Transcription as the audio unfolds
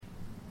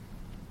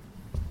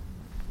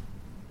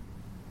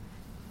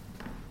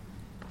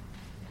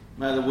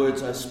May the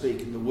words I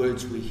speak and the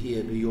words we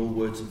hear be your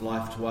words of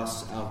life to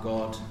us, our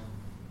God.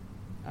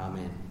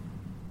 Amen.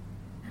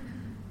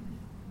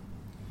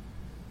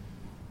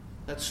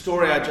 That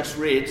story I just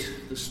read,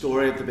 the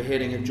story of the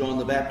beheading of John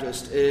the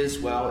Baptist, it's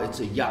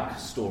a yuck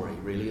story,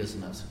 really,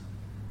 isn't it?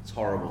 It's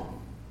horrible.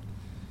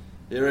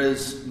 There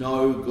is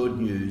no good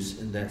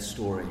news in that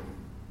story.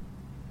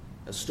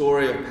 A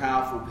story of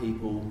powerful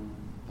people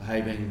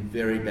behaving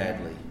very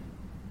badly.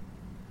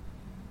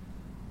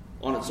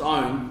 On its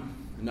own,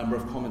 a number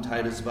of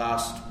commentators have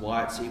asked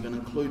why it's even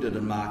included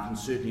in Mark, and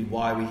certainly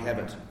why we have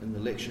it in the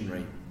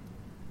lectionary.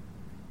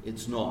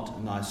 It's not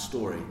a nice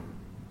story.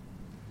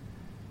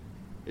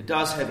 It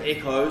does have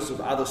echoes of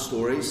other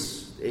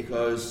stories,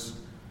 echoes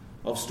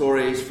of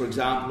stories, for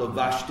example, of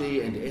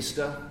Vashti and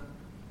Esther.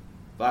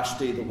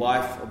 Vashti, the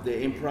wife of the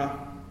emperor,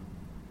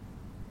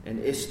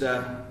 and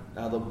Esther,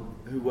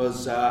 who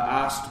was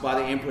asked by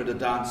the emperor to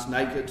dance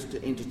naked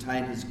to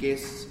entertain his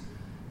guests,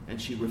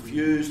 and she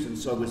refused and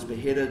so was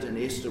beheaded, and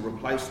Esther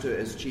replaced her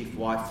as chief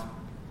wife,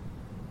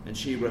 and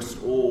she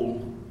risked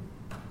all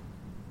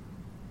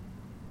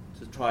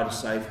to try to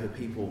save her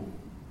people.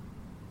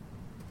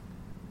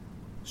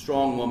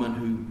 Strong woman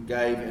who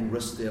gave and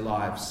risked their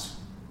lives.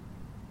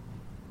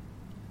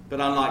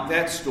 But unlike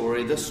that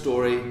story, this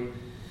story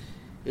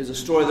is a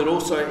story that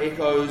also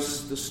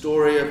echoes the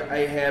story of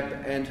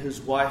Ahab and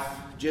his wife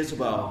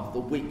Jezebel,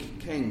 the weak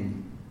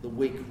king, the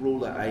weak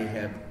ruler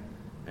Ahab,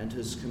 and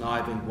his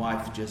conniving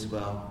wife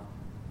Jezebel.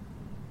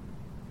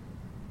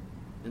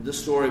 In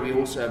this story we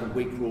also have a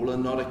weak ruler,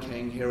 not a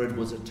king. Herod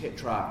was a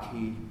tetrarch.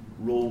 He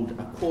ruled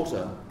a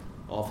quarter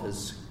of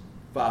his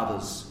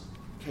father's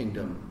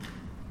kingdom,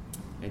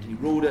 and he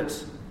ruled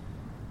it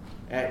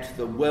at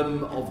the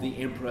whim of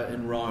the emperor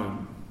in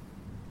Rome.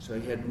 So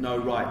he had no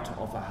right to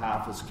offer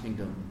half his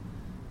kingdom.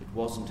 It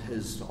wasn't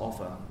his to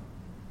offer.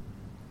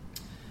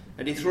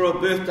 And he threw a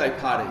birthday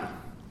party.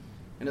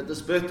 And at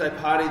this birthday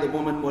party, the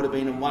woman would have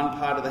been in one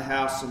part of the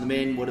house and the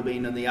men would have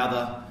been in the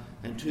other.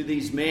 And to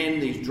these men,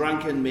 these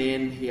drunken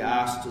men, he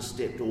asked his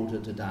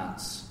stepdaughter to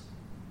dance.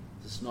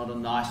 This is not a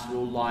nice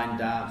little line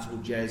dance or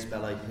jazz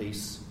ballet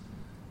piece.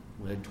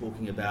 We're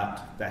talking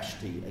about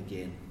Vashti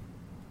again.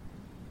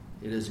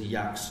 It is a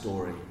yuck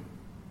story.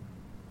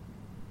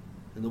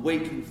 And the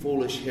weak and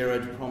foolish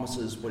Herod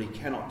promises what he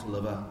cannot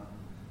deliver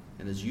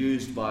and is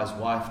used by his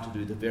wife to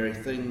do the very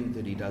thing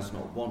that he does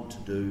not want to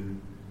do,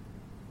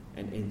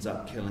 and ends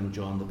up killing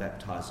John the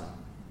Baptizer,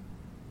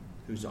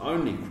 whose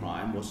only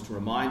crime was to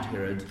remind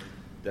Herod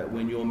that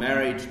when you're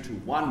married to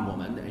one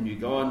woman and you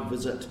go and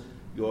visit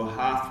your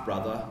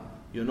half-brother,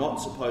 you're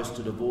not supposed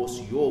to divorce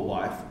your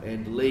wife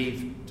and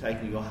leave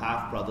taking your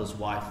half-brother's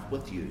wife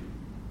with you,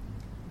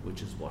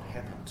 which is what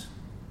happened.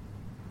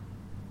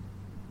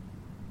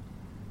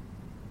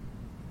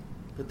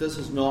 But this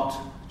is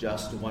not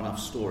just a one-off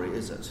story,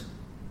 is it?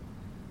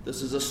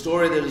 This is a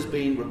story that has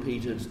been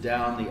repeated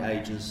down the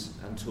ages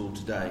until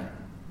today.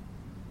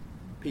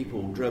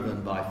 People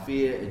driven by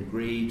fear and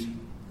greed,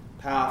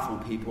 powerful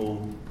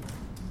people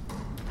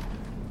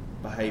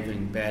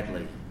behaving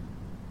badly.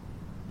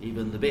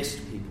 Even the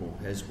best people,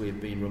 as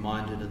we've been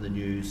reminded in the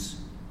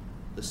news,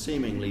 the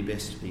seemingly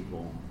best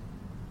people,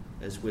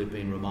 as we've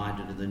been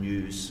reminded in the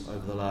news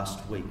over the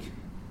last week.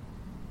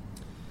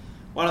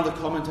 One of the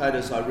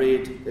commentators I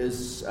read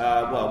is,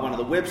 one of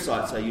the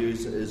websites I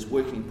use is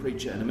Working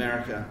Preacher in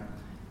America,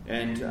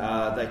 and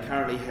they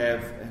currently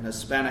have an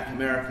Hispanic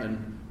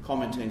American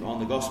commenting on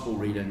the gospel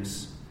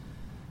readings,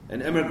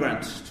 an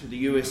immigrant to the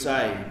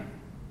USA,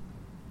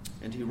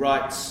 and he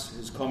writes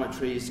his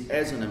commentaries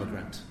as an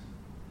immigrant.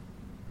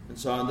 And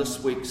so in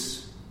this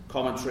week's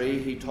commentary,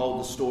 he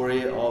told the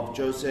story of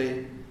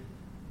Jose,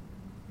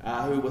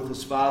 who with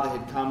his father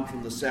had come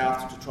from the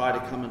south to try to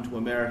come into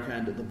America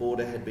and at the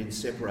border had been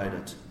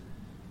separated.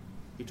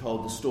 He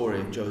told the story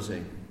of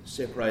Jose,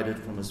 separated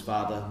from his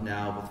father,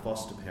 now with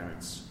foster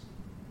parents.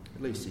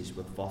 At least he's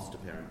with foster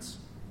parents.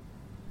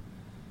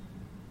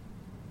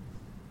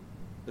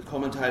 The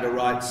commentator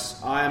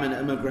writes, I am an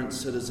immigrant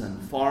citizen,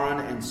 foreign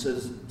and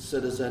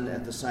citizen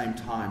at the same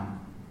time.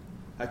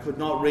 I could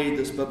not read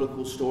this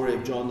biblical story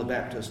of John the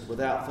Baptist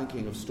without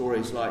thinking of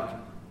stories like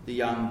the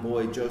young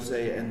boy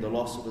Jose and the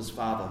loss of his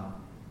father.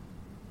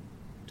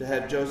 To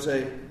have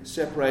Jose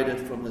separated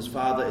from his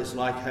father is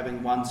like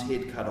having one's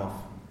head cut off.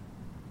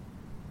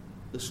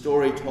 The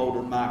story told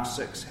in Mark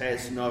 6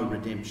 has no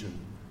redemption.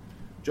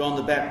 John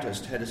the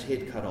Baptist had his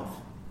head cut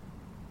off.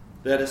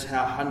 That is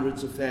how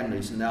hundreds of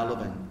families are now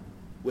living,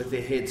 with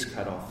their heads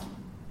cut off.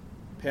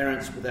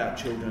 Parents without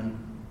children,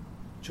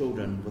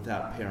 children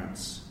without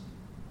parents.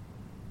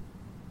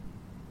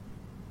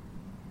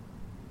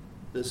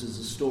 This is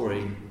a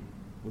story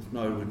with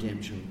no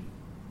redemption.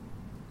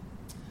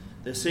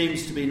 There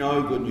seems to be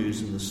no good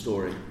news in this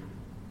story.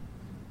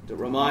 It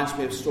reminds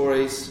me of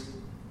stories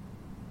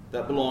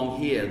that belong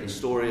here, the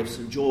story of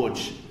St.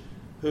 George,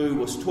 who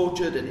was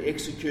tortured and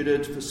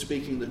executed for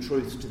speaking the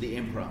truth to the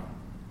emperor.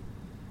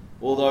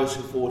 All those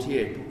who fought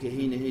here,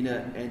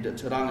 Pukehinahina and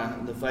Turanga,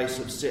 in the face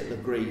of settler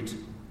greed.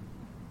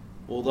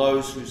 All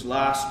those whose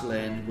last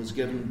land was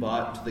given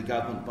to the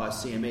government by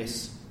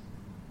CMS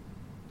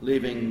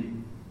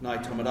leaving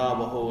Ngāi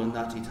Tamarāwaho and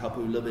Ngāti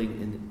Tapu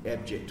living in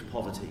abject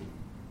poverty.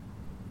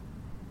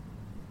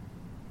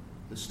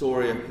 The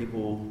story of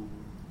people,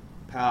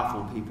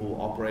 powerful people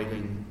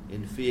operating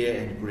in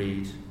fear and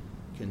greed,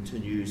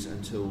 continues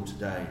until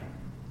today.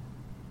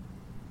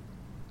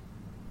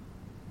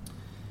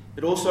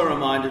 It also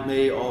reminded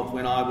me of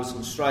when I was in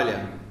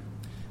Australia.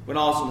 When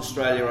I was in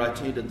Australia, I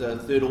attended the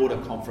Third Order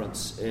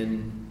Conference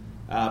in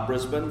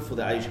Brisbane for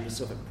the Asia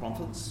Pacific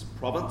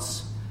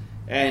province,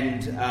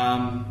 and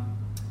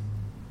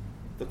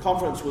the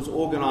conference was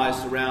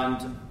organised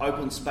around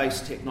open space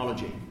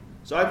technology.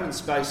 So open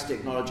space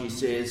technology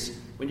says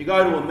when you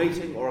go to a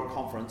meeting or a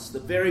conference, the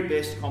very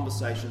best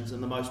conversations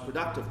and the most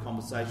productive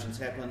conversations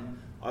happen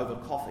over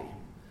coffee.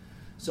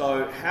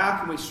 So how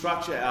can we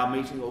structure our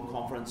meeting or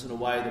conference in a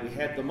way that we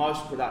have the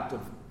most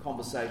productive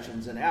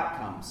conversations and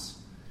outcomes?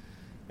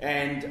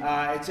 And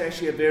it's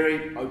actually a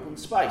very open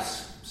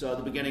space. So at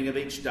the beginning of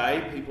each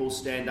day, people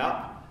stand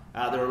up.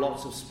 There are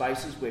lots of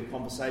spaces where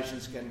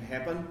conversations can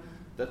happen.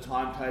 The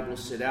timetable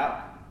is set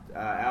out.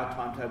 Our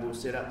timetable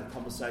was set out. The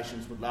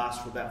conversations would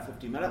last for about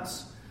 50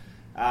 minutes.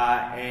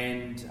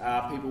 And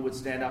people would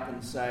stand up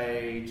and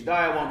say, today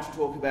I want to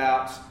talk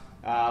about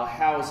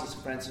how is this a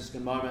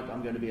Franciscan moment?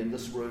 I'm going to be in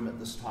this room at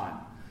this time.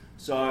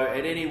 So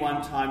at any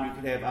one time you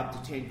could have up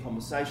to 10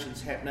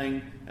 conversations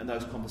happening, and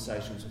those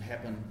conversations would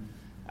happen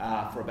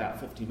for about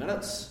 50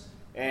 minutes.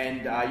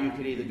 And you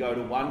could either go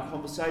to one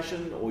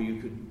conversation, or you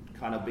could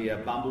kind of be a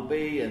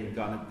bumblebee and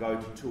kind of go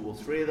to 2 or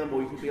 3 of them,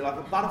 or you could be like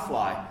a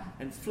butterfly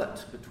and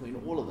flit between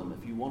all of them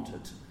if you wanted.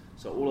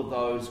 So all of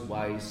those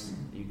ways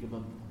you give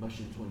them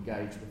permission to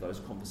engage with those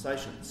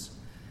conversations.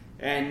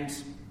 And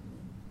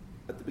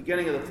at the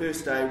beginning of the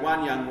first day,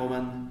 one young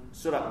woman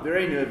stood up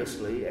very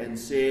nervously and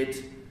said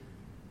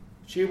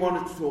she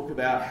wanted to talk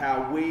about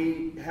how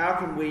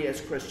can we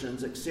as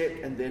Christians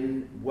accept and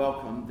then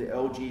welcome the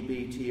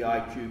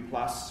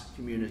LGBTIQ+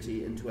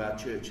 community into our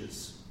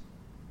churches.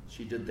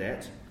 She did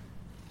that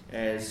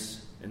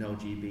as an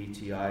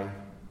LGBTIQ+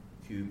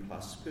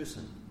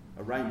 person,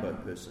 a rainbow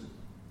person.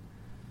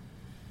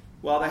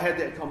 Well, they had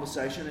that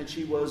conversation, and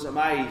she was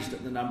amazed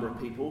at the number of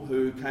people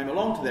who came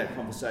along to that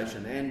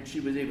conversation. And she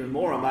was even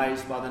more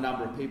amazed by the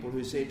number of people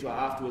who said to her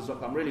afterwards,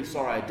 look, I'm really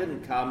sorry I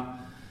didn't come.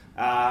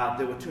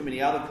 There were too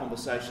many other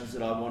conversations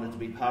that I wanted to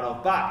be part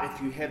of. But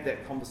if you have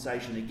that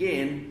conversation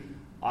again,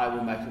 I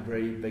will make a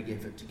very big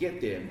effort to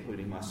get there,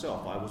 including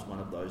myself. I was one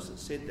of those that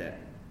said that.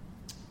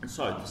 And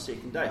so the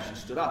second day she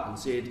stood up and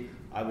said,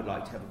 I would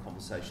like to have a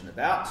conversation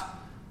about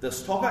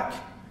this topic.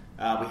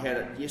 We had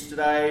it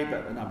yesterday,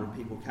 but a number of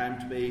people came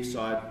to me,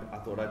 so I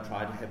thought I'd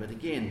try to have it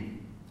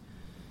again.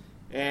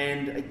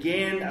 And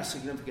again, a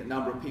significant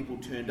number of people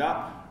turned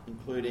up,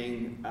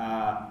 including,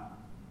 I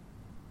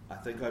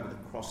think over the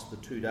course of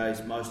the 2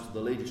 days, most of the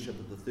leadership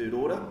of the Third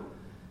Order.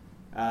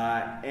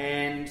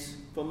 And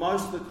for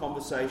most of the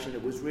conversation,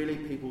 it was really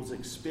people's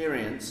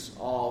experience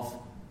of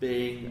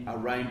being a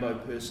rainbow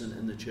person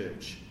in the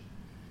church.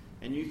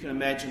 And you can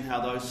imagine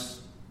how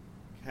those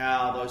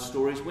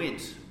stories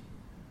went.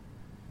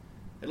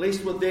 At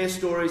least with their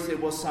stories, there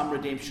was some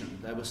redemption.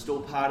 They were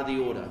still part of the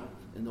order.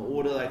 In the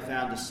order, they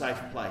found a safe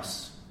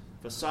place.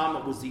 For some,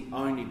 it was the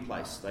only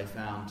place they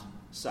found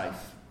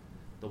safe.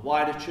 The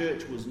wider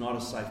church was not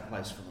a safe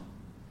place for them.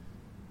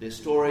 Their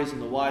stories in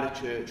the wider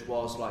church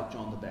was like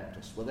John the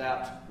Baptist,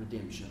 without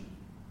redemption.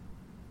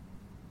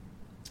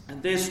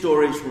 And their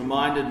stories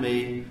reminded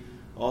me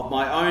of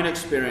my own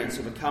experience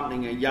of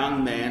accompanying a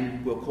young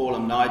man, we'll call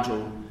him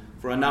Nigel,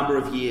 for a number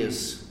of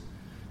years.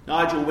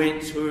 Nigel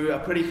went to a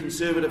pretty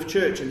conservative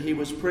church, and he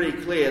was pretty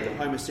clear that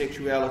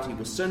homosexuality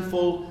was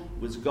sinful,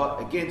 it was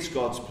against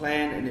God's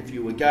plan, and if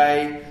you were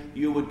gay,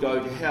 you would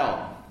go to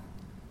hell.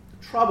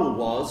 The trouble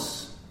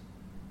was,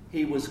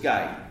 he was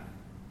gay.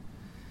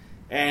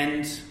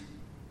 And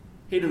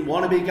he didn't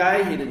want to be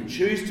gay, he didn't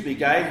choose to be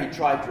gay, he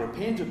tried to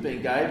repent of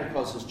being gay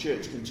because his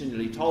church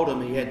continually told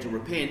him he had to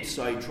repent,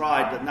 so he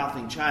tried, but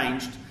nothing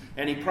changed.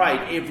 And he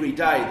prayed every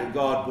day that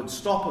God would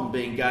stop him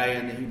being gay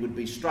and that he would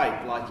be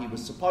straight like he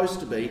was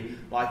supposed to be,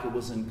 like it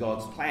was in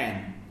God's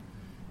plan.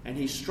 And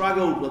he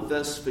struggled with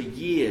this for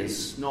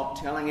years, not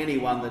telling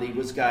anyone that he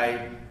was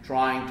gay,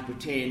 trying to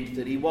pretend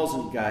that he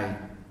wasn't gay.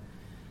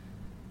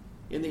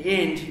 In the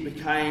end, he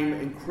became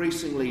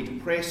increasingly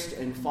depressed,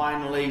 and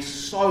finally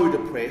so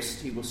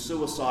depressed he was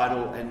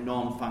suicidal and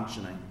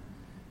non-functioning.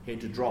 He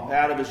had to drop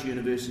out of his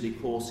university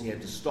course, he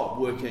had to stop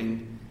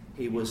working,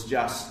 he was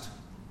just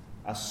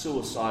a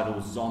suicidal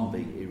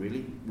zombie,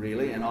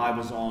 really, and I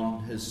was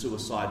on his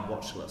suicide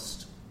watch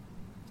list.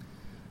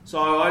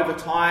 So over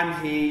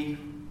time, he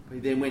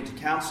then went to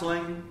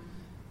counselling,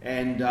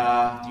 and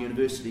the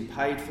university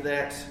paid for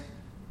that.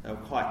 They were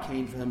quite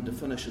keen for him to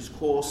finish his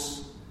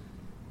course.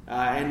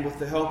 And with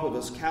the help of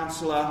his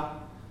counsellor,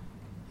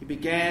 he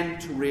began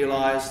to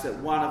realise that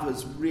one of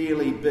his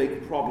really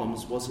big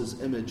problems was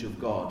his image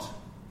of God.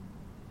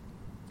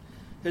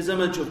 His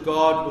image of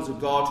God was a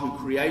God who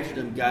created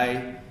him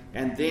gay,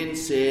 and then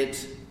said,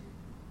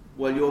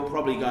 well, you're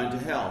probably going to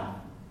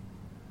hell.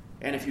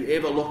 And if you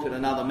ever look at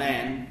another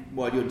man,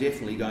 well, you're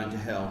definitely going to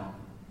hell.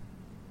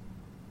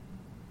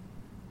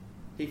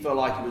 he felt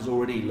like he was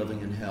already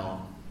living in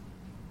hell.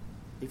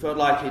 He felt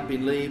like he'd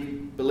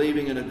been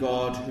believing in a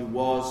God who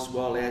was,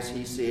 well, as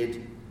he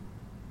said,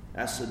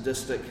 a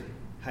sadistic,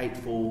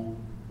 hateful,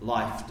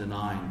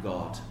 life-denying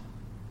God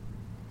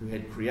who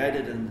had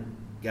created him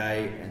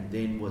gay and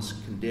then was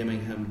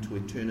condemning him to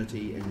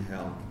eternity in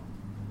hell.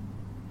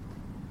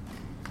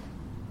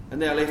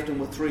 And that left him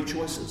with three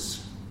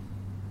choices.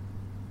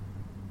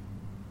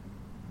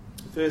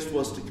 The first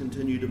was to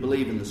continue to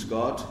believe in this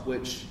God,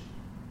 which,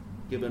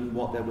 given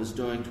what that was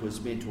doing to his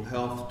mental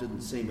health,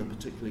 didn't seem a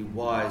particularly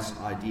wise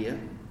idea.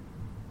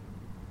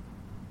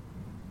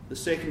 The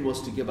second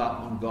was to give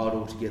up on God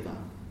altogether.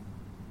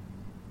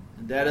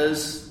 And that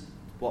is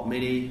what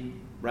many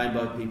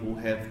Rainbow people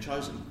have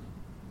chosen.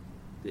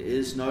 There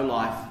is no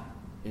life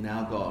in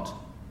our God,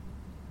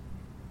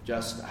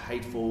 just a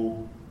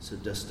hateful,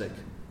 sadistic,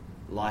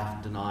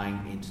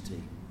 life-denying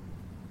entity.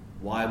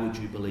 Why would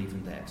you believe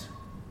in that?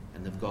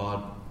 And they've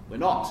gone, we're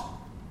not.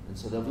 And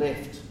so they've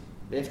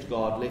left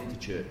God, left the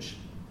church.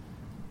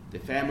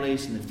 Their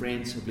families and their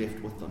friends have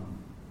left with them.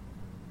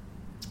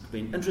 I've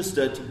been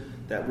interested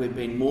that we've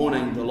been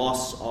mourning the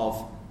loss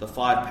of the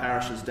 5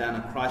 parishes down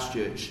in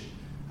Christchurch.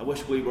 I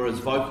wish we were as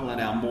vocal in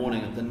our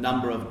mourning of the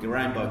number of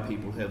Rainbow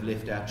people who have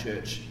left our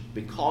church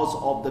because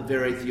of the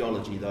very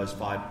theology those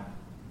 5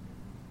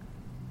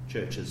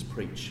 churches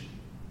preach.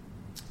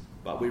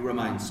 But we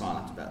remain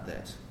silent about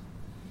that.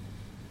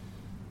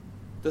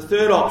 The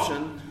third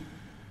option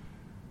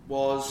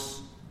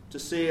was to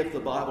see if the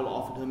Bible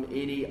offered him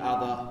any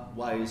other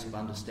ways of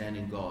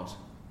understanding God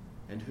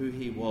and who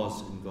he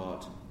was in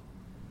God.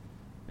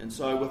 And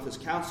so with his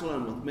counsel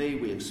and with me,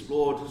 we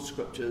explored the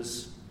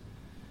scriptures.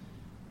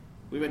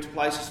 We went to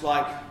places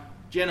like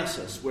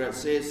Genesis, where it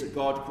says that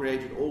God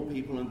created all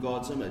people in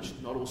God's image,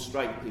 not all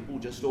straight people,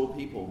 just all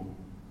people.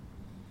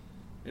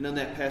 And in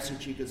that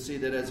passage you could see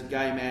that as a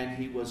gay man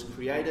he was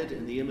created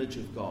in the image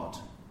of God.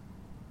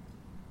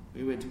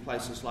 We went to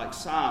places like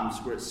Psalms,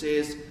 where it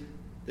says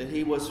that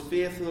he was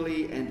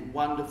fearfully and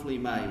wonderfully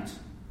made,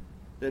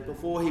 that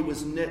before he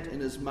was knit in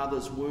his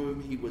mother's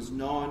womb he was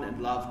known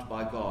and loved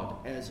by God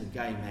as a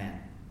gay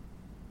man.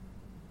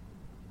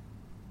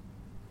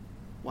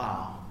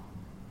 Wow.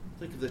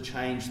 Think of the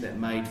change that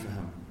made for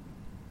him.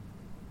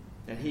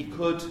 That he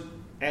could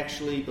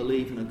actually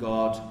believe in a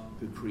God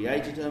who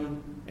created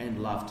him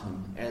and loved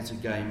him as a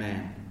gay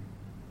man.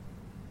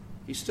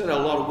 He still had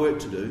a lot of work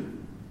to do.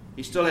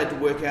 He still had to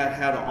work out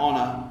how to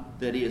honour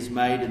that he is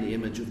made in the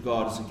image of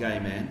God as a gay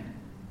man.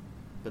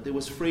 But there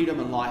was freedom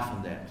and life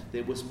in that.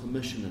 There was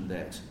permission in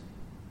that.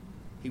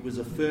 He was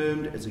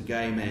affirmed as a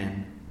gay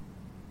man.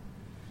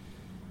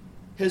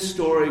 His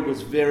story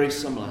was very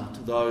similar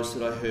to those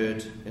that I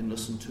heard and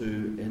listened to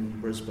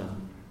in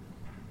Brisbane.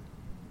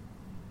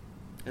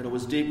 And it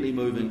was deeply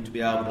moving to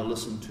be able to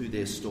listen to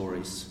their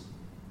stories.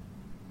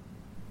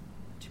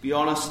 To be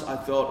honest, I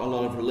felt a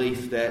lot of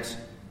relief that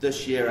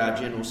this year our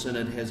General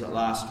Synod has at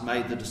last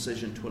made the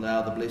decision to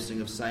allow the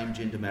blessing of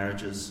same-gender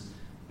marriages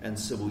and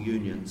civil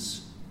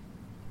unions.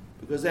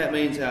 Because that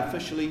means our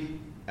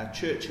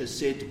church has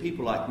said to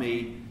people like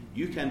me,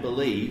 you can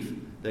believe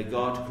that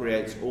God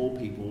creates all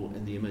people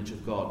in the image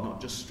of God,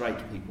 not just straight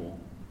people.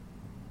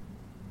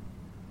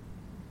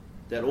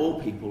 That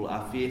all people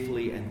are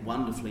fearfully and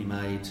wonderfully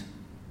made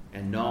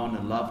and known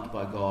and loved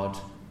by God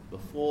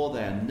before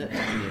they are knit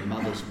in their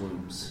mother's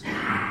wombs.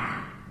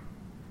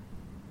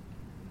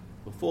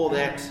 Before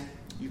that,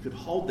 you could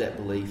hold that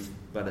belief,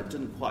 but it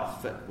didn't quite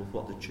fit with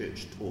what the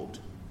church taught.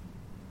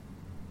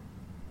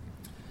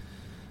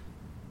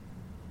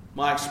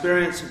 My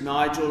experience of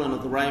Nigel and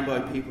of the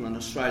Rainbow people in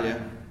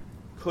Australia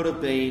could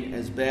have been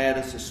as bad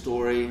as the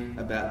story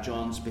about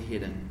John's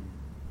beheading.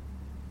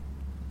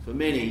 For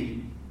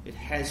many, it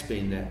has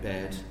been that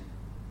bad.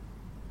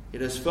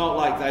 It has felt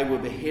like they were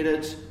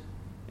beheaded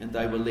and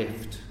they were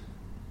left.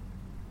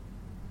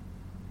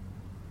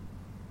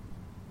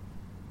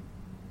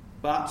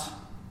 But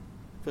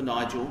for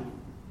Nigel,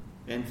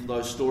 and for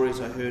those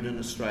stories I heard in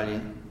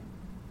Australia,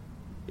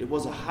 it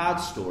was a hard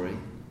story,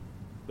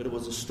 but it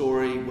was a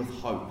story with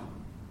hope.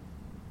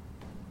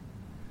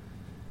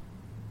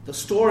 The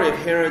story of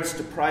Herod's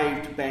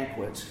depraved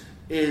banquet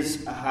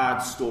is a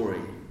hard story.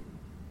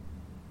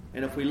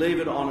 And if we leave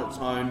it on its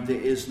own,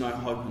 there is no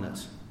hope in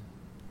it.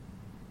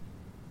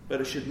 But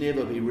it should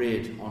never be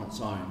read on its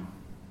own.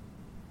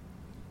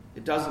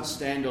 It doesn't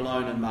stand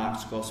alone in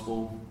Mark's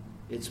Gospel.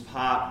 It's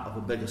part of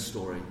a bigger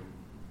story.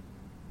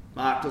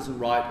 Mark doesn't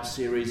write a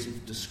series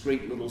of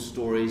discrete little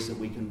stories that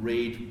we can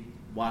read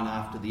one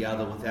after the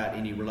other without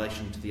any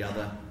relation to the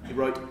other. He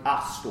wrote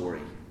a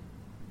story.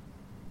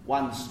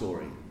 One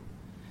story.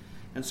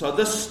 And so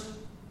this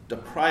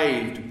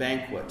depraved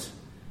banquet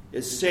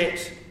is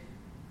set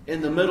in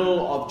the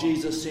middle of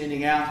Jesus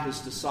sending out his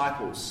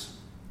disciples.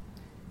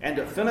 And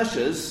it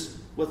finishes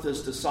with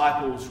his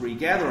disciples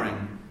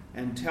regathering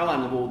and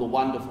telling of all the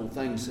wonderful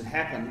things that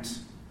happened.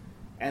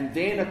 And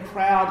then a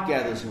crowd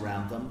gathers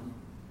around them.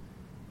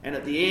 And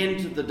at the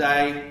end of the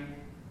day,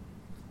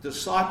 the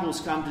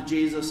disciples come to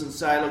Jesus and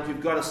say, look,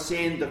 you've got to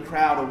send the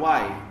crowd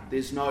away.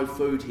 There's no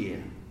food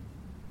here.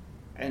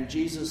 And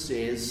Jesus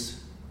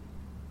says,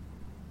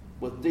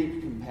 with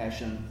deep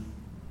compassion,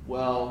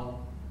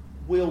 well,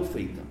 we'll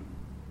feed them.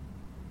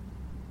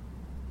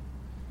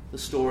 The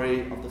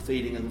story of the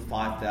feeding of the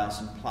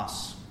 5,000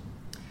 plus.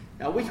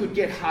 Now, we could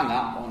get hung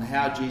up on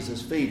how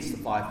Jesus feeds the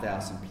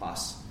 5,000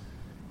 plus,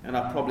 and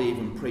I've probably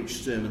even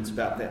preached sermons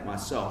about that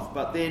myself.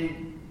 But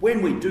then,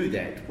 when we do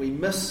that, we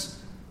miss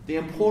the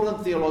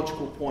important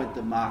theological point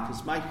that Mark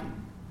is making.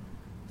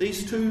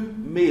 These two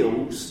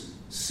meals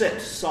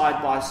sit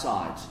side by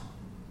side.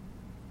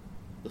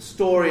 The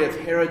story of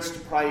Herod's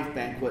depraved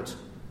banquet,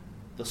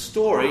 the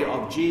story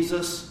of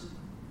Jesus'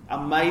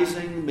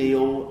 amazing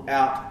meal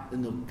out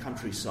in the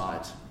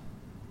countryside.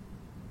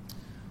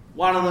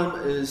 One of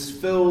them is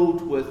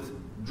filled with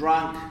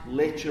drunk,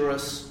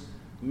 lecherous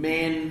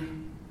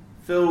men,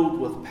 filled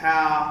with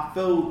power,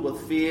 filled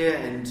with fear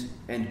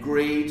and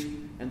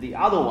greed, and the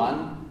other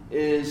one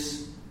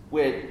is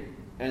where,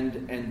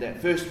 and that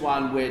first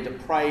one where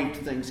depraved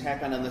things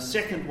happen, and the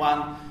second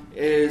one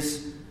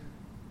is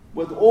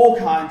with all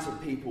kinds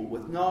of people,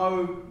 with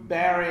no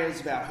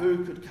barriers about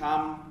who could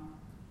come.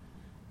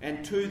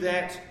 And to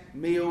that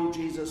meal,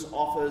 Jesus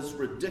offers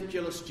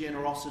ridiculous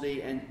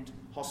generosity and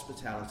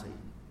hospitality.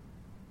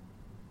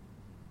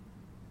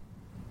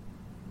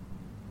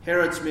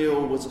 Herod's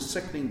meal was a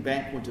sickening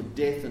banquet of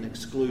death and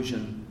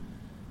exclusion,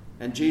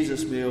 and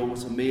Jesus' meal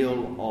was a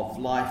meal of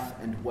life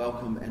and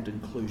welcome and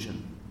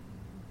inclusion.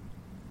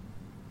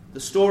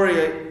 The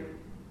story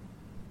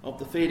of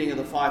the feeding of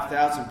the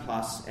 5,000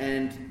 plus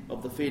and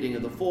of the feeding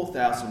of the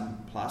 4,000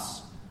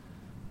 plus,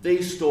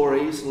 these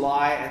stories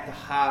lie at the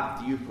heart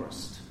of the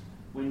Eucharist.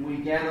 When we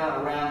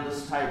gather around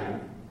this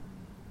table,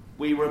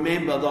 we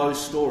remember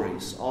those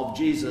stories of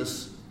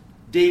Jesus'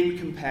 deep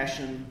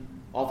compassion,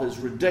 of his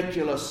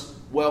ridiculous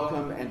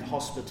welcome and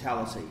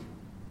hospitality.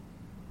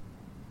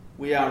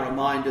 We are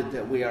reminded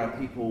that we are a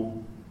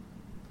people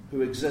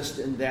who exist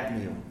in that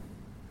meal,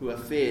 who are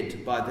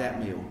fed by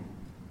that meal.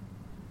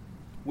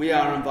 We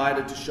are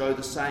invited to show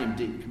the same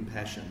deep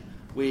compassion.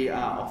 We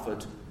are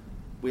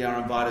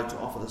invited to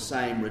offer the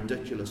same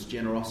ridiculous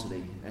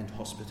generosity and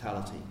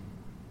hospitality.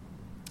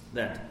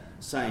 That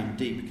same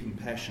deep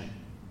compassion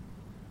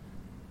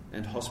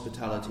and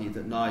hospitality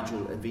that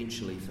Nigel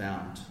eventually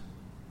found.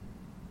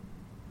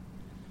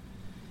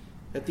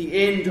 At the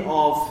end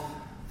of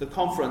the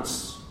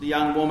conference, the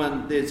young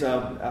woman, there's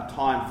a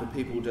time for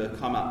people to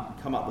come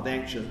up with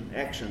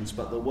actions,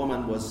 but the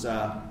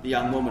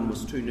young woman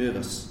was too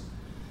nervous.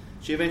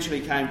 She eventually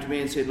came to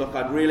me and said, look,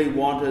 I'd really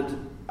wanted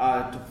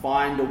to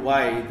find a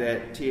way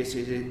that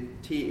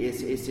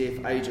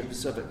TSSF Asia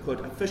Pacific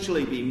could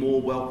officially be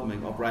more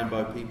welcoming of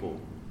rainbow people.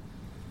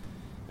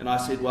 And I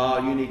said,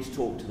 well, you need to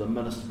talk to the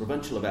Minister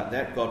Provincial about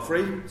that,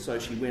 Godfrey. So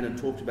she went and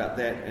talked about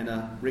that, and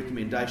a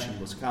recommendation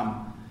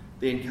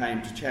then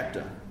came to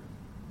chapter.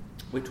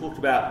 We talked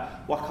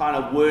about what kind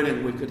of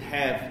wording we could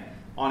have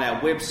on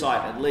our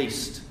website at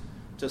least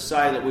to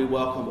say that we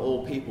welcome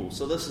all people.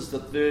 So this is the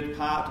third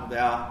part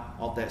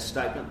of that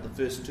statement. The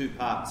first two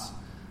parts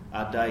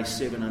are days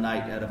 7 and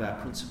 8 out of our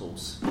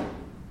principles.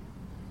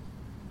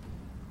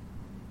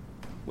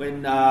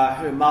 When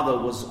her mother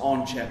was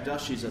on chapter,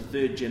 she's a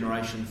third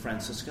generation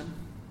Franciscan.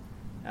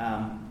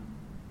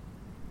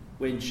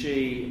 When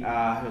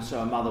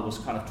her mother was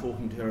kind of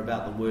talking to her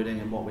about the wording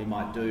and what we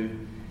might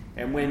do.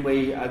 And when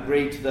we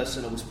agreed to this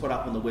and it was put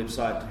up on the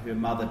website, her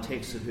mother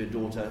texted her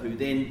daughter, who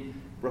then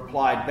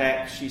replied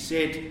back. She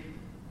said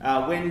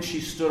when she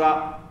stood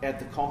up at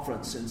the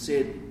conference and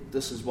said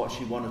this is what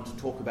she wanted to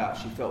talk about,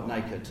 she felt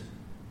naked,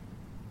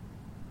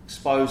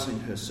 exposing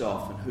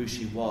herself and who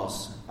she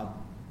was.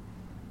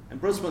 And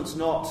Brisbane's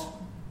not,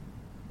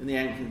 in the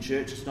Anglican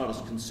Church, it's not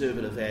as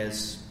conservative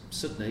as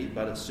Sydney,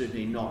 but it's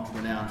certainly not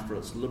renowned for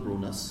its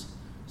liberalness.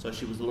 So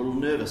she was a little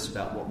nervous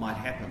about what might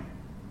happen.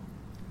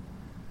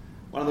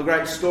 One of the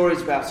great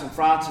stories about St.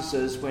 Francis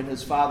is when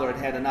his father had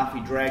had enough,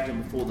 he dragged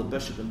him before the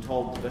bishop and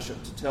told the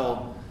bishop to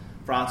tell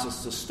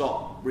Francis to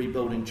stop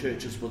rebuilding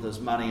churches with his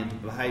money and to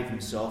behave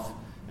himself.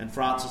 And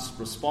Francis'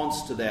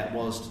 response to that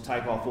was to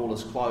take off all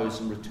his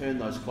clothes and return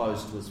those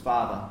clothes to his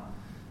father.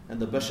 And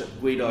the Bishop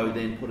Guido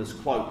then put his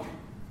cloak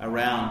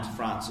around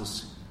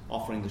Francis,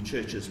 offering the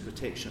church's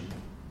protection.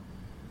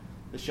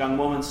 This young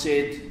woman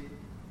said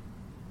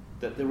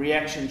that the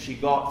reaction she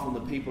got from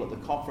the people at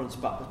the conference,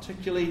 but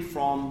particularly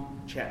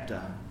from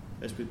chapter,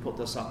 as we put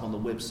this up on the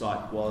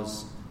website,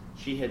 was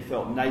she had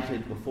felt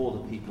naked before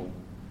the people,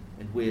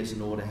 and we as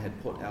an order had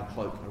put our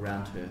cloak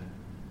around her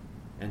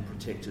and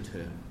protected her.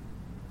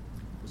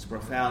 It was a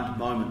profound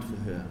moment for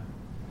her.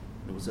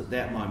 And it was at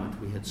that moment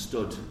we had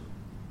stood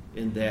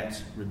in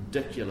that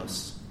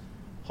ridiculous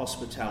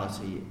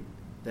hospitality,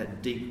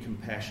 that deep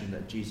compassion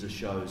that Jesus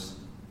shows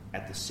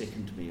at the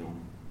second meal.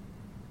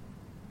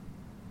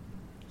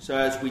 So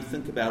as we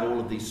think about all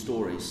of these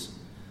stories,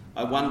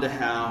 I wonder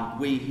how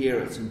we here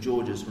at St.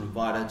 George's were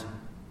invited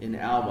in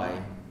our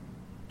way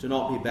to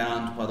not be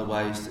bound by the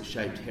ways that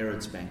shaped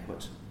Herod's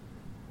banquet.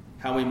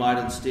 How we might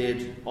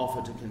instead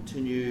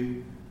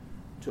continue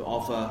to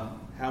offer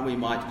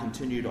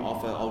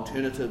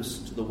alternatives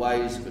to the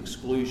ways of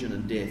exclusion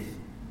and death.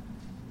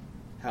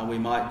 how we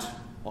might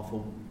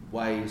offer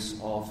ways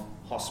of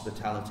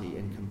hospitality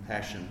and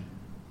compassion,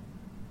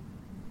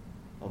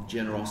 of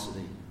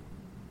generosity,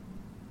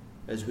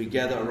 as we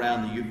gather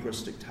around the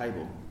Eucharistic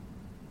table.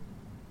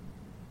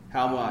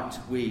 How might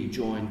we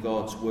join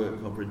God's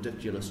work of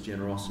ridiculous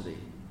generosity,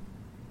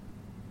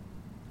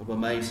 of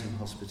amazing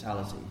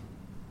hospitality,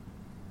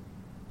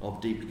 of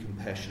deep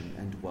compassion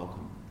and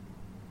welcome?